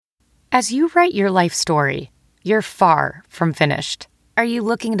As you write your life story, you're far from finished. Are you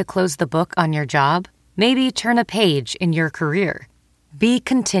looking to close the book on your job? Maybe turn a page in your career? Be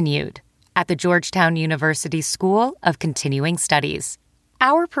continued at the Georgetown University School of Continuing Studies.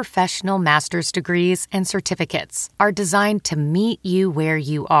 Our professional master's degrees and certificates are designed to meet you where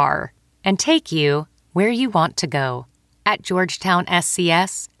you are and take you where you want to go. At Georgetown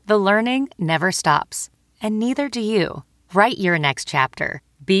SCS, the learning never stops, and neither do you. Write your next chapter.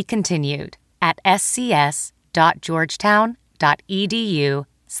 Be continued at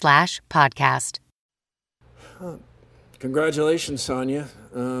scs.georgetown.edu/podcast. Congratulations, Sonia.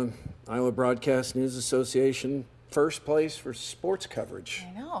 Iowa Broadcast News Association, first place for sports coverage.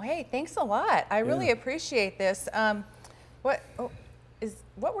 I know. Hey, thanks a lot. I really appreciate this. What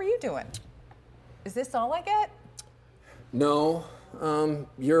were you doing? Is this all I get? No.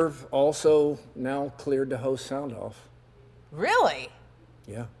 You're also now cleared to host Sound Off. Really?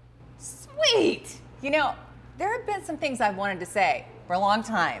 Yeah. Sweet. You know, there have been some things I've wanted to say for a long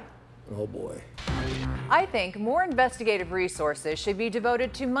time. Oh, boy. I think more investigative resources should be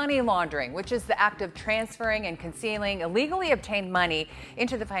devoted to money laundering, which is the act of transferring and concealing illegally obtained money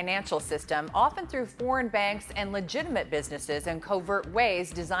into the financial system, often through foreign banks and legitimate businesses in covert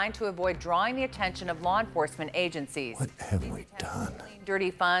ways designed to avoid drawing the attention of law enforcement agencies. What have we done?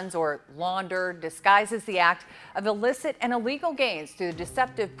 Dirty funds or launder disguises the act of illicit and illegal gains through the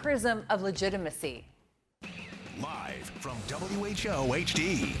deceptive prism of legitimacy. Live from WHO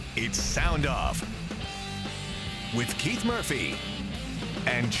HD, it's Sound Off with Keith Murphy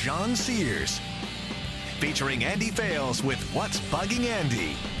and John Sears, featuring Andy Fales with What's Bugging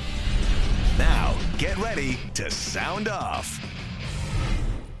Andy. Now, get ready to sound off.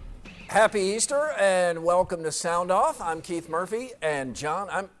 Happy Easter and welcome to Sound Off. I'm Keith Murphy, and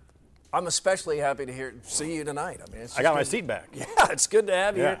John, I'm especially happy to see you tonight. I mean, I got my seat back. Yeah, it's good to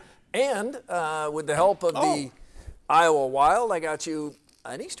have you here. And with the help of the Iowa Wild, I got you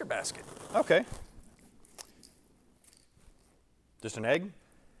an Easter basket. Okay. Just an egg?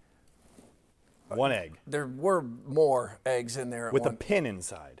 One egg. There were more eggs in there. With a pin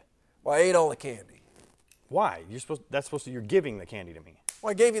inside. Well, I ate all the candy. Why? You're giving the candy to me.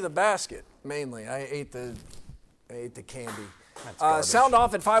 Well, I gave you the basket, mainly. I ate the candy. That's Sound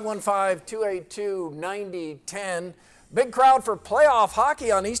off at 515-282-9010. Big crowd for playoff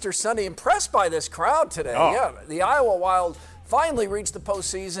hockey on Easter Sunday. Impressed by this crowd today. Oh. Yeah, the Iowa Wild finally reached the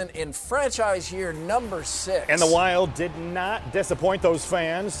postseason in franchise year number 6. And the Wild did not disappoint those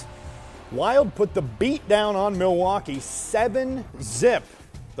fans. Wild put the beat down on Milwaukee, 7-0.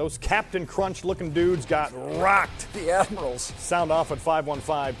 Those Captain Crunch-looking dudes got rocked. The Admirals. Sound off at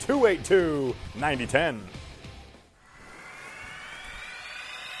 515-282-9010.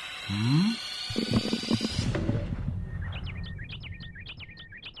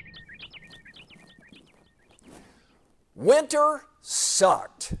 Winter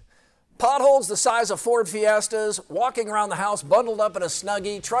sucked. Potholes the size of Ford Fiestas, walking around the house bundled up in a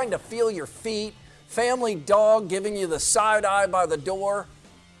Snuggie, trying to feel your feet, family dog giving you the side eye by the door.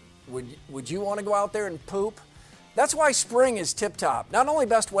 Would you want to go out there and poop? That's why spring is tip-top. Not only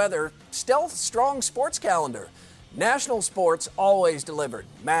best weather, stealth strong sports calendar. National sports always delivered.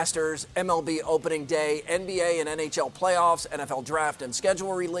 Masters, MLB opening day, NBA and NHL playoffs, NFL draft and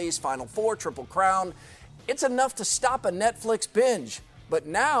schedule release, Final Four, Triple Crown. It's enough to stop a Netflix binge. But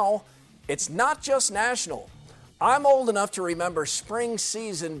now, it's not just national. I'm old enough to remember spring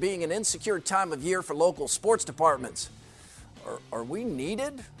season being an insecure time of year for local sports departments. Are we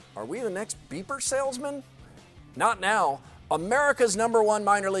needed? Are we the next beeper salesman? Not now. America's #1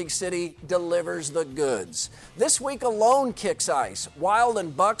 minor league city delivers the goods. This week alone kicks ice. Wild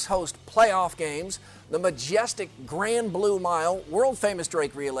and Bucks host playoff games. The majestic Grand Blue Mile, world-famous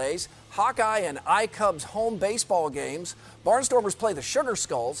Drake Relays, Hawkeye and iCubs home baseball games. Barnstormers play the Sugar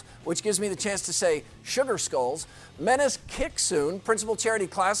Skulls, which gives me the chance to say Sugar Skulls. Menace kicks soon. Principal Charity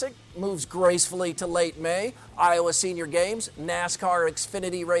Classic moves gracefully to late May. Iowa Senior Games. NASCAR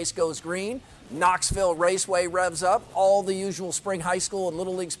Xfinity Race goes green. Knoxville Raceway revs up. All the usual spring high school and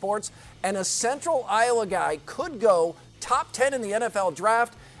Little League sports. And a Central Iowa guy could go top 10 in the NFL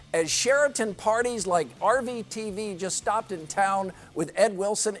draft as Sheraton parties like RVTV just stopped in town with Ed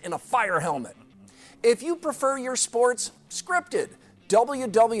Wilson in a fire helmet. If you prefer your sports scripted,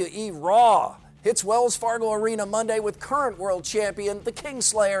 WWE Raw hits Wells Fargo Arena Monday with current world champion, the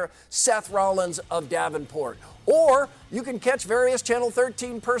Kingslayer, Seth Rollins of Davenport. Or you can catch various Channel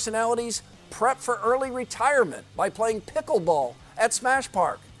 13 personalities prep for early retirement by playing pickleball at Smash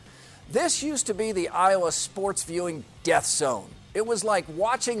Park. This used to be the Iowa sports viewing death zone. It was like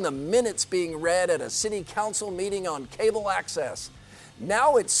watching the minutes being read at a city council meeting on cable access.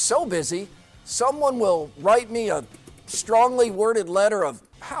 Now it's so busy, someone will write me a strongly worded letter of,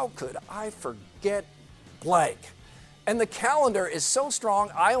 how could I forget blank? And the calendar is so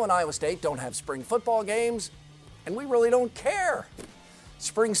strong, Iowa and Iowa State don't have spring football games, and we really don't care.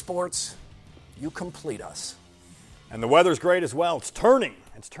 Spring sports, you complete us. And the weather's great as well. It's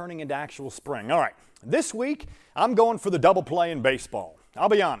turning into actual spring. All right, this week I'm going for the double play in baseball. I'll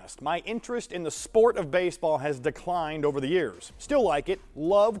be honest, my interest in the sport of baseball has declined over the years. Still like it,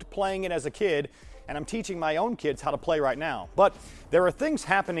 loved playing it as a kid, and I'm teaching my own kids how to play right now. But there are things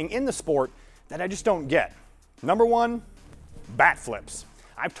happening in the sport that I just don't get. Number one, bat flips.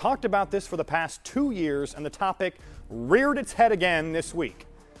 I've talked about this for the past 2 years, and the topic reared its head again this week.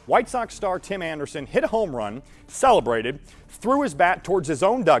 White Sox star Tim Anderson hit a home run, celebrated, threw his bat towards his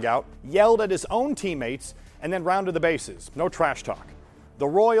own dugout, yelled at his own teammates, and then rounded the bases. No trash talk. The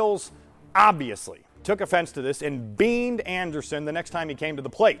Royals obviously took offense to this and beaned Anderson the next time he came to the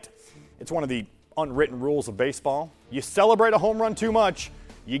plate. It's one of the unwritten rules of baseball. You celebrate a home run too much,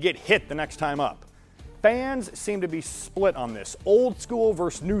 you get hit the next time up. Fans seem to be split on this, old school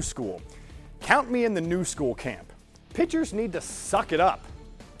versus new school. Count me in the new school camp. Pitchers need to suck it up.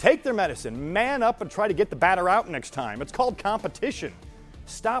 Take their medicine, man up, and try to get the batter out next time. It's called competition.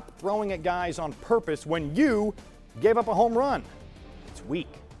 Stop throwing at guys on purpose when you gave up a home run. It's weak.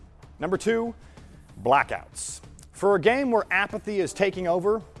 Number two, blackouts. For a game where apathy is taking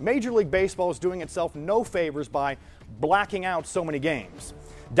over, Major League Baseball is doing itself no favors by blacking out so many games.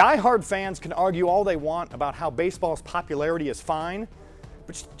 Die-hard fans can argue all they want about how baseball's popularity is fine,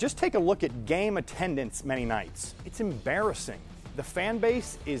 but just take a look at game attendance many nights. It's embarrassing. The fan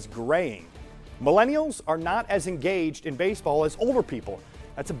base is graying. Millennials are not as engaged in baseball as older people.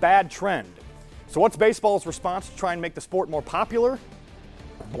 That's a bad trend. So what's baseball's response to try and make the sport more popular?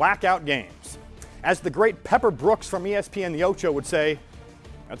 Blackout games. As the great Pepper Brooks from ESPN The Ocho would say,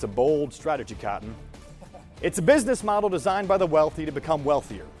 that's a bold strategy, Cotton. It's a business model designed by the wealthy to become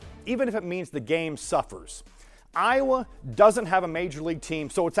wealthier, even if it means the game suffers. Iowa doesn't have a major league team,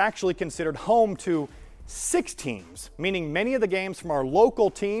 so it's actually considered home to 6 teams, meaning many of the games from our local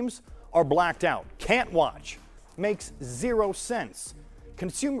teams are blacked out. Can't watch. Makes 0 sense.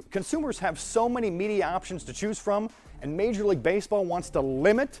 Consumers have so many media options to choose from, and Major League Baseball wants to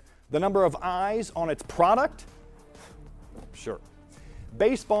limit the number of eyes on its product? Sure.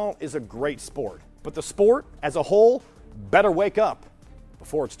 Baseball is a great sport, but the sport as a whole better wake up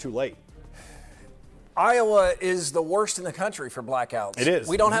before it's too late. Iowa is the worst in the country for blackouts. It is.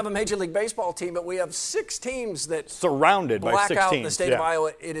 We don't have a Major League Baseball team, but we have 6 teams that surrounded by 6 teams. Black out the state of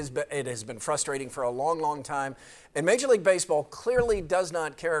Iowa. It has been frustrating for a long, long time. And Major League Baseball clearly does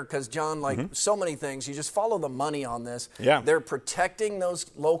not care because, John, like so many things, you just follow the money on this. Yeah. They're protecting those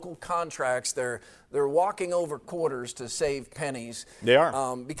local contracts. They're walking over quarters to save pennies. They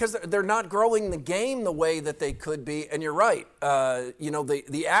are. Because they're not growing the game the way that they could be. And you're right.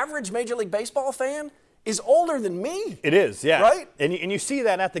 The average Major League Baseball fan is older than me. It is, yeah. Right? And you see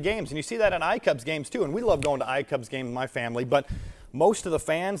that at the games, and you see that at iCubs games too. And we love going to iCubs games with my family, but most of the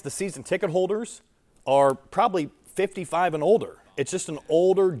fans, the season ticket holders, are probably 55 and older. It's just an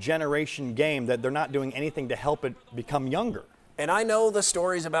older generation game that they're not doing anything to help it become younger. And I know the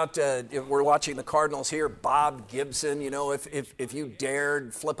stories about, if we're watching the Cardinals here, Bob Gibson, if you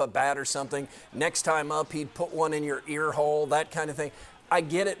dared flip a bat or something, next time up he'd put one in your ear hole, that kind of thing. I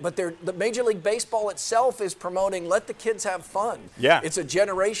get it, but the Major League Baseball itself is promoting let the kids have fun. Yeah. It's a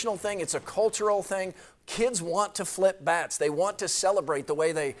generational thing. It's a cultural thing. Kids want to flip bats. They want to celebrate the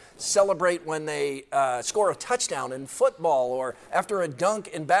way they celebrate when they score a touchdown in football or after a dunk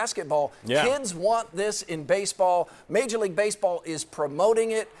in basketball. Yeah. Kids want this in baseball. Major League Baseball is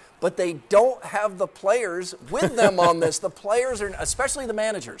promoting it, but they don't have the players with them on this. The players are, especially the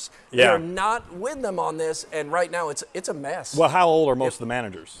managers, they're not with them on this, and right now it's a mess. Well, how old are most of the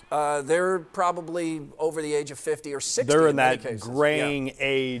managers? They're probably over the age of 50 or 60. They're in that graying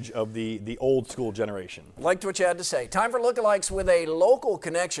age of the old school generation. Liked what you had to say. Time for lookalikes with a local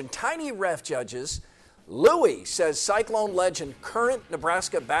connection. Tiny Ref judges. Louis says Cyclone legend, current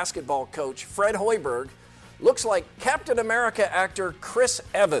Nebraska basketball coach Fred Hoiberg looks like Captain America actor Chris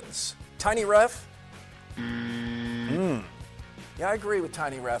Evans. Tiny Ref? Yeah, I agree with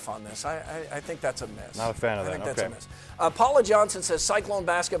Tiny Ref on this. I think that's a miss. Not a fan of that. I think that's a miss. Paula Johnson says Cyclone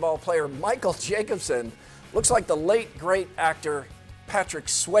basketball player Michael Jacobson looks like the late, great actor Patrick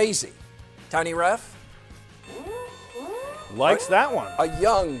Swayze. Tiny Ref? Likes that one. A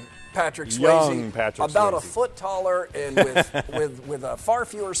young Patrick Swayze. Young Patrick about Swayze. a foot taller and with far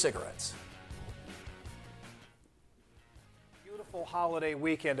fewer cigarettes. Beautiful holiday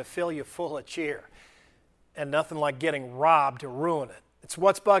weekend to fill you full of cheer. And nothing like getting robbed to ruin it. It's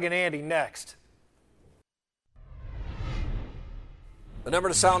What's Bugging Andy next. The number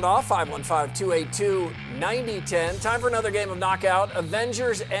to sound off, 515-282-9010. Time for another game of Knockout.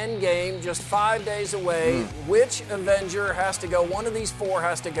 Avengers Endgame, just 5 days away. Which Avenger has to go? One of these four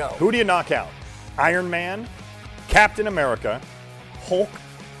has to go. Who do you knock out? Iron Man, Captain America, Hulk,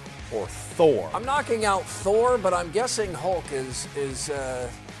 or Thor? I'm knocking out Thor, but I'm guessing Hulk is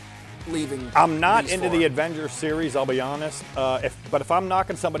leaving. I'm not into four. the Avengers series, I'll be honest. But if I'm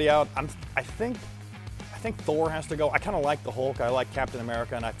knocking somebody out, I think Thor has to go. I kind of like the Hulk. I like Captain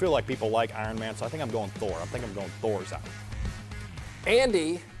America, and I feel like people like Iron Man, so I think I'm going Thor. I think I'm going Thor's out.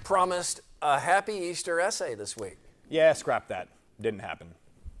 Andy promised a Happy Easter essay this week. Yeah, scrap that. Didn't happen.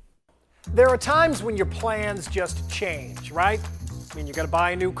 There are times when your plans just change, right? I mean, you're going to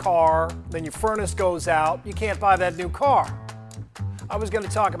buy a new car, then your furnace goes out, you can't buy that new car. I was going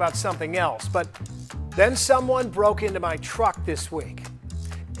to talk about something else, but then someone broke into my truck this week.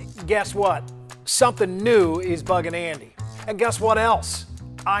 Guess what? Something new is bugging Andy. And guess what else?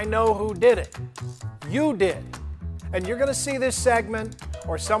 I know who did it. You did. And you're going to see this segment,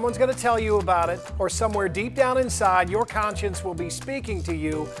 or someone's going to tell you about it, or somewhere deep down inside, your conscience will be speaking to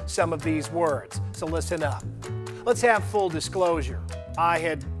you some of these words. So listen up. Let's have full disclosure. I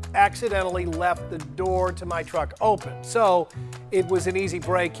had accidentally left the door to my truck open, so it was an easy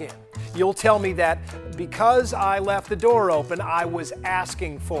break-in. You'll tell me that because I left the door open, I was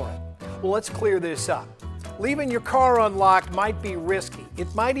asking for it. Well, let's clear this up. Leaving your car unlocked might be risky.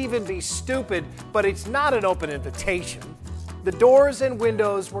 It might even be stupid, but it's not an open invitation. The doors and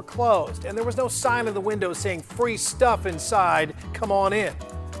windows were closed, and there was no sign on the window saying free stuff inside, come on in.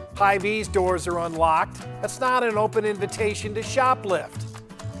 Hy-Vee's doors are unlocked. That's not an open invitation to shoplift.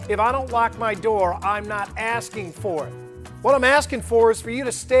 If I don't lock my door, I'm not asking for it. What I'm asking for is for you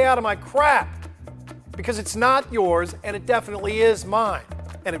to stay out of my crap, because it's not yours, and it definitely is mine.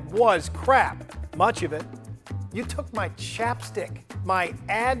 And it was crap, much of it. You took my chapstick, my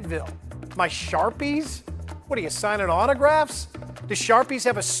Advil, my Sharpies? What are you, signing autographs? Do Sharpies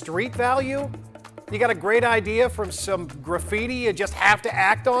have a street value? You got a great idea from some graffiti you just have to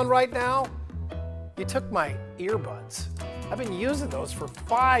act on right now? You took my earbuds. I've been using those for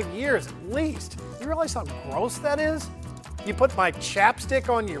 5 years at least. You realize how gross that is? You put my chapstick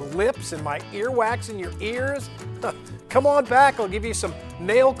on your lips and my earwax in your ears? Come on back, I'll give you some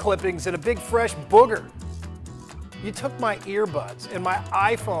nail clippings and a big fresh booger. You took my earbuds and my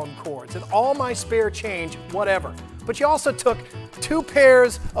iPhone cords and all my spare change, whatever. But you also took 2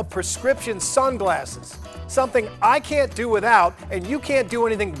 pairs of prescription sunglasses, something I can't do without and you can't do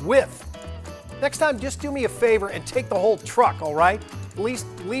anything with. Next time, just do me a favor and take the whole truck, all right? At least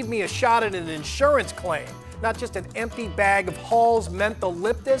leave me a shot at an insurance claim, not just an empty bag of Hall's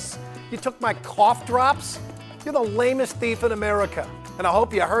Mentholyptus. You took my cough drops. You're the lamest thief in America, and I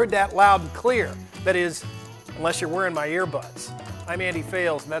hope you heard that loud and clear. That is, unless you're wearing my earbuds. I'm Andy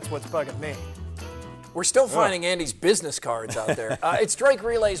Fales, and that's what's bugging me. We're still finding Andy's business cards out there. It's Drake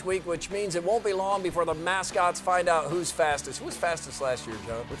Relays Week, which means it won't be long before the mascots find out who's fastest. Who was fastest last year,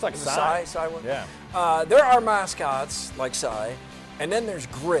 John? Looks like Cy. Cy. Won? Yeah. There are mascots like Cy, and then there's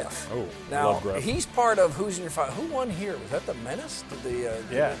Griff. Oh, now, love Griff. He's part of Who's in Your Fight. Who won here? Was that the Menace?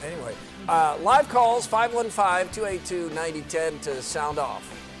 Yeah. Anyway, live calls, 515-282-9010 to sound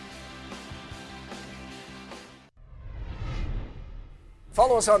off.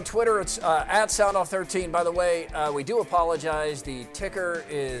 Follow us on Twitter. It's at SoundOff13. By the way, we do apologize. The ticker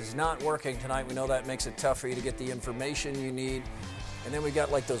is not working tonight. We know that makes it tough for you to get the information you need. And then we got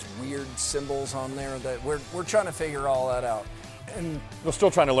like those weird symbols on there that we're trying to figure all that out. And we're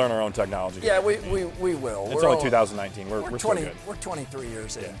still trying to learn our own technology. Yeah, we will. It's only 2019. We're still good. We're 23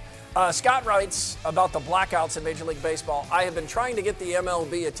 years in. Scott writes about the blackouts in Major League Baseball. I have been trying to get the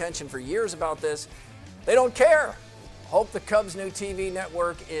MLB attention for years about this. They don't care. Hope the Cubs' new TV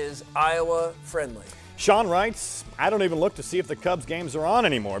network is Iowa friendly. Sean writes, I don't even look to see if the Cubs games are on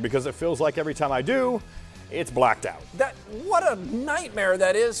anymore because it feels like every time I do, it's blacked out. What a nightmare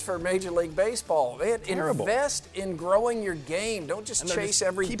that is for Major League Baseball. Man, terrible. Invest in growing your game. Don't just chase just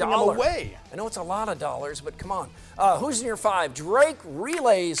every keeping dollar. them away. I know it's a lot of dollars, but come on. Who's in your 5? Drake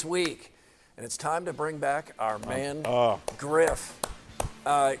Relays Week. And it's time to bring back our man, Griff.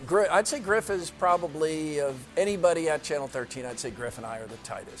 I'd say Griff is probably, of anybody at Channel 13, I'd say Griff and I are the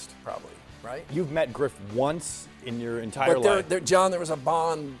tightest, probably, right? You've met Griff once in your entire life. John, there was a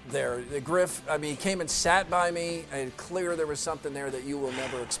bond there. Griff, he came and sat by me, and clear there was something there that you will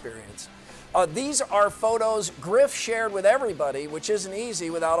never experience. These are photos Griff shared with everybody, which isn't easy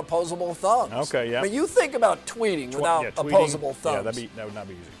without opposable thumbs. Okay, yeah. I mean, you think about tweeting without opposable thumbs. Yeah, that would not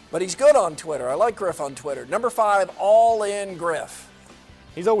be easy. But he's good on Twitter. I like Griff on Twitter. Number 5, all in Griff.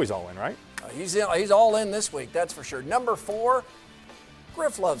 He's always all in, right? He's all in this week, that's for sure. Number 4,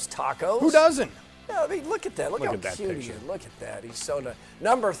 Griff loves tacos. Who doesn't? Yeah, I mean, look at that. Look how at that cute he picture. is. Look at that. He's so nice.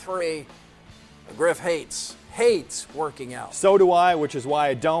 Number 3, Griff hates working out. So do I, which is why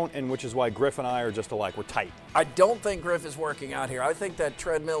I don't, and which is why Griff and I are just alike. We're tight. I don't think Griff is working out here. I think that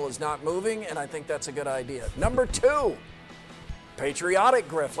treadmill is not moving, and I think that's a good idea. Number 2, patriotic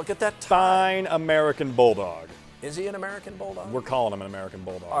Griff. Look at that tie. Fine American Bulldog. Is he an American Bulldog? We're calling him an American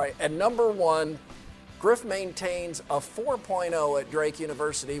Bulldog. All right, and number 1, Griff maintains a 4.0 at Drake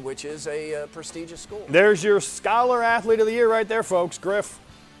University, which is a prestigious school. There's your Scholar Athlete of the Year right there, folks. Griff,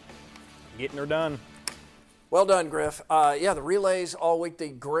 getting her done. Well done, Griff. The relays all week. The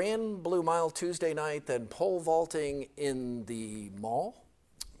Grand Blue Mile Tuesday night, then pole vaulting in the mall.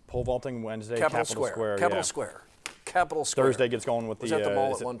 Pole vaulting Wednesday, Capitol Square. Capitol Square. Thursday gets going with Was at the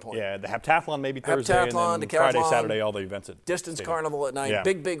mall at one point. Yeah, the heptathlon maybe Thursday, Heptathlon, and then decathlon, Friday, Saturday, all the events at Distance Stadium. Carnival at night. Yeah.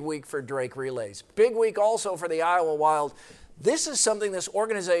 Big week for Drake relays. Big week also for the Iowa Wild. This is something this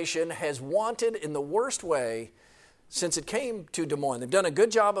organization has wanted in the worst way since it came to Des Moines. They've done a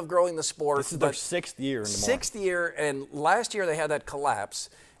good job of growing the sport. This is their 6th year in Des Moines. 6th year, and last year they had that collapse.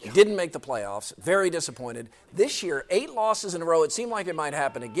 It didn't make the playoffs. Very disappointed. This year, 8 losses in a row. It seemed like it might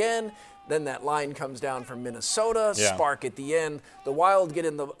happen again. Then that line comes down from Minnesota, spark at the end. The Wild get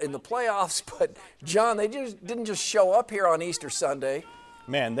in the playoffs, but John, they just didn't just show up here on Easter Sunday.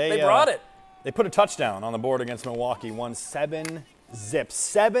 Man, they brought it. They put a touchdown on the board against Milwaukee, won 7-0.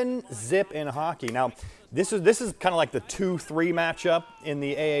 7-0 in hockey. Now, this is kind of like the 2-3 matchup in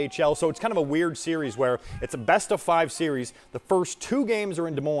the AHL, so it's kind of a weird series where it's a best-of-5 series. The first 2 games are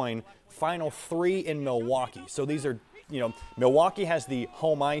in Des Moines, final 3 in Milwaukee. So these are, Milwaukee has the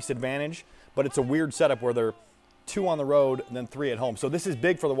home ice advantage, but it's a weird setup where they're 2 on the road and then 3 at home. So this is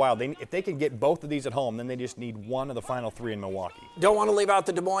big for the Wild. If they can get both of these at home, then they just need 1 of the final 3 in Milwaukee. Don't want to leave out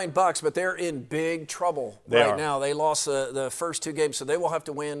the Des Moines Bucks, but they're in big trouble now. They lost the first 2 games, so they will have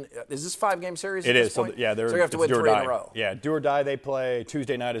to win. Is this a 5-game series? It is. So they it's have to win 3 in a row. Yeah, do or die. They play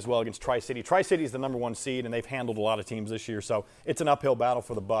Tuesday night as well against Tri-City. Tri-City is the number 1 seed, and they've handled a lot of teams this year, so it's an uphill battle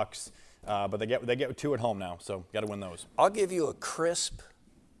for the Bucks. But they get 2 at home now, so got to win those. I'll give you a crisp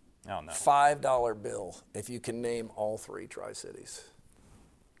 $5 bill if you can name all 3 Tri-Cities.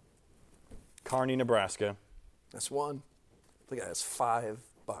 Kearney, Nebraska. That's 1. I think that's $5.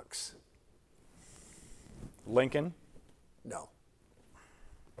 Lincoln. No.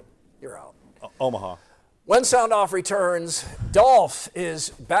 You're out. Omaha. When Sound Off returns, Dolph is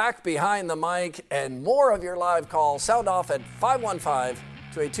back behind the mic, and more of your live calls. Sound Off at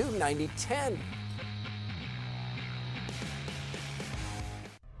 515-282-9010.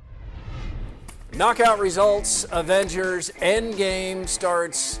 Knockout results, Avengers Endgame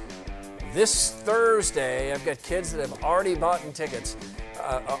starts this Thursday. I've got kids that have already bought tickets.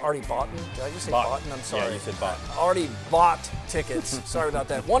 Already bought? Did I just say bought? I'm sorry. Yeah, you said bought. Already bought tickets. Sorry about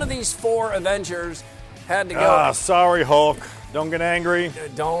that. One of these 4 Avengers had to go. Sorry, Hulk. Don't get angry.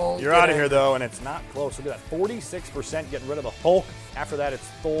 You're out of here, though, and it's not close. Look at that. 46% getting rid of the Hulk. After that, it's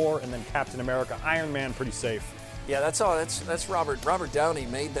Thor and then Captain America. Iron Man, pretty safe. Yeah, that's all. That's Robert Downey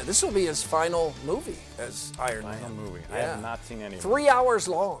made that. This will be his final movie as Iron Man. Final movie. Yeah. I have not seen any of it. 3 hours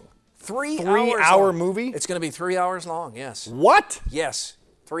long. 3 hours. 3-hour movie? It's going to be 3 hours long. Yes. What? Yes.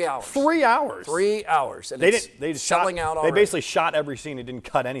 3 hours. 3 hours. 3 hours. And They it's didn't. They just selling shot, out already. They basically shot every scene. It didn't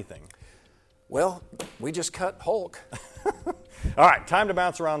cut anything. Well, we just cut Hulk. All right, time to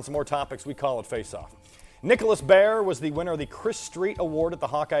bounce around some more topics. We call it Face Off. Nicholas Baer was the winner of the Chris Street Award at the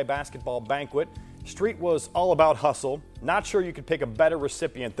Hawkeye Basketball Banquet. Street was all about hustle. Not sure you could pick a better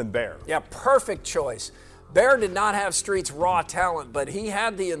recipient than Baer. Yeah, perfect choice. Baer did not have Street's raw talent, but he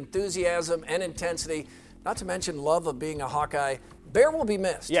had the enthusiasm and intensity, not to mention love of being a Hawkeye. Baer will be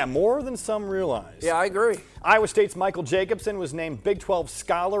missed. Yeah, more than some realize. Yeah, I agree. Iowa State's Michael Jacobson was named Big 12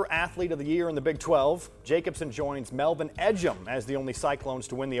 Scholar Athlete of the Year in the Big 12. Jacobson joins Melvin Edgem as the only Cyclones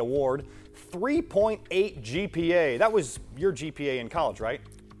to win the award. 3.8 GPA. That was your GPA in college, right?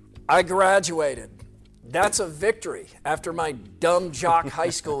 I graduated. That's a victory after my dumb jock high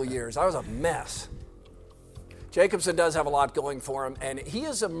school years. I was a mess. Jacobson does have a lot going for him, and he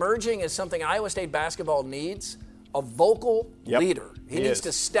is emerging as something Iowa State basketball needs. A vocal leader. He needs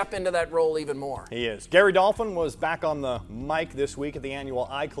to step into that role even more. He is. Gary Dolphin was back on the mic this week at the annual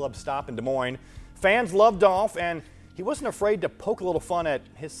iClub stop in Des Moines. Fans love Dolph, and he wasn't afraid to poke a little fun at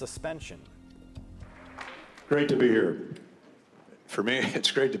his suspension. Great to be here. For me, it's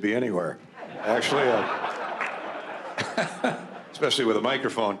great to be anywhere. Actually, especially with a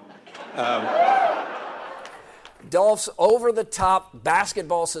microphone. Dolph's over-the-top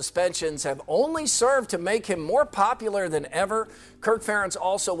basketball suspensions have only served to make him more popular than ever. Kirk Ferentz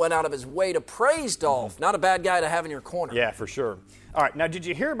also went out of his way to praise Dolph. Not a bad guy to have in your corner. Yeah, for sure. All right, now did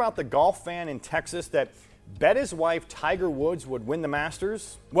you hear about the golf fan in Texas that bet his wife Tiger Woods would win the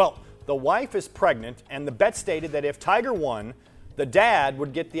Masters? Well, the wife is pregnant, and the bet stated that if Tiger won, the dad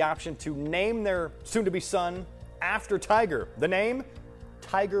would get the option to name their soon-to-be son after Tiger. The name?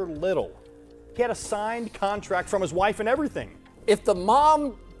 Tiger Little. He had a signed contract from his wife and everything. If the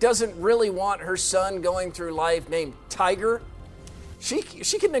mom doesn't really want her son going through life named Tiger, she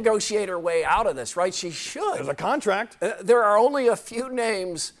can negotiate her way out of this, right? She should. There's a contract. There are only a few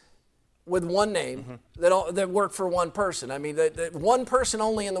names with one name that work for one person. I mean, one person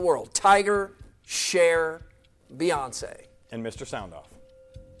only in the world. Tiger, Cher, Beyonce. And Mr. Soundoff.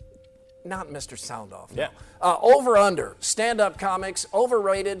 Not Mr. Soundoff. No. Yeah. Over, under, stand-up comics,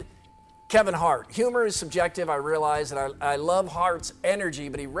 overrated. Kevin Hart. Humor is subjective, I realize, and I love Hart's energy,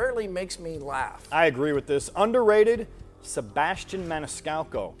 but he rarely makes me laugh. I agree with this. Underrated, Sebastian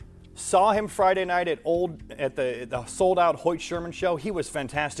Maniscalco. Saw him Friday night at the sold-out Hoyt Sherman show. He was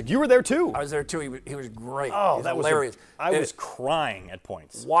fantastic. You were there too. I was there too. He was great. Oh, that was hilarious. I was crying at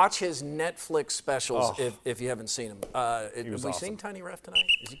points. Watch his Netflix specials if you haven't seen him. Have we awesome. seen Tiny Ref tonight?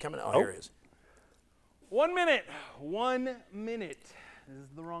 Is he coming? Oh, here he is. 1 minute. 1 minute. This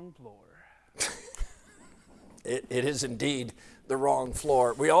is the wrong floor. It is indeed the wrong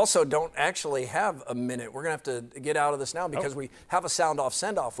floor. We also don't actually have a minute. We're going to have to get out of this now because we have a sound-off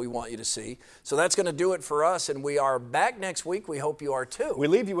send-off we want you to see. So that's going to do it for us, and we are back next week. We hope you are too. We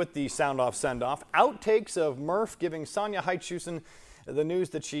leave you with the sound-off send-off. Outtakes of Murph giving Sonia Heitschusen the news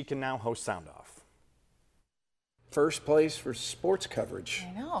that she can now host Sound-Off. First place for sports coverage.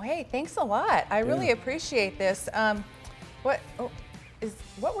 I know. Hey, thanks a lot. I really appreciate this. What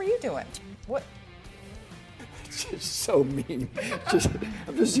were you doing? What? It's so mean.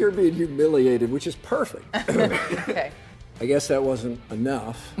 I'm just here being humiliated, which is perfect. Okay. I guess that wasn't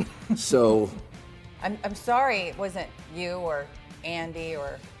enough. So I'm sorry it wasn't you or Andy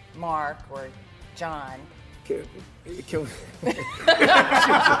or Mark or John. Can it's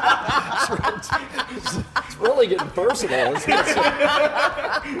really getting personal.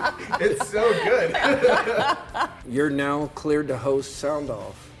 It's so good. You're now cleared to host Sound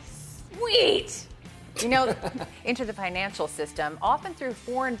Off. Sweet. You know, into the financial system, often through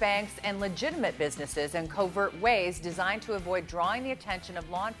foreign banks and legitimate businesses in covert ways designed to avoid drawing the attention of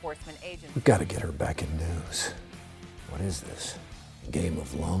law enforcement agents. We've got to get her back in news. What is this? A game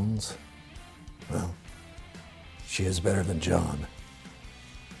of loans? Well, she is better than John.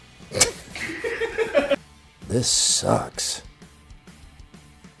 This sucks.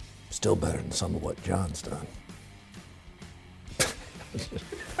 Still better than some of what John's done.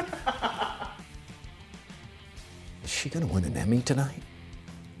 Is she going to win an Emmy tonight?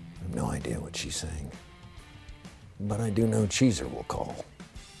 I have no idea what she's saying. But I do know Cheezer will call.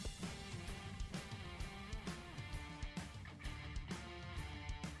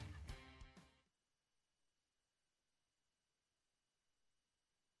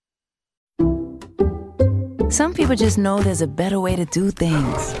 Some people just know there's a better way to do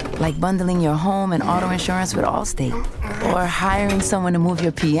things, like bundling your home and auto insurance with Allstate, or hiring someone to move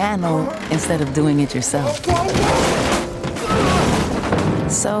your piano instead of doing it yourself.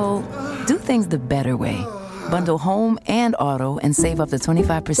 So, do things the better way. Bundle home and auto and save up to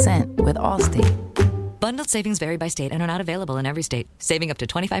 25% with Allstate. Bundled savings vary by state and are not available in every state. Saving up to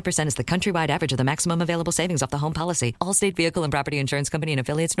 25% is the countrywide average of the maximum available savings off the home policy. Allstate Vehicle and Property Insurance Company and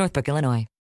affiliates, Northbrook, Illinois.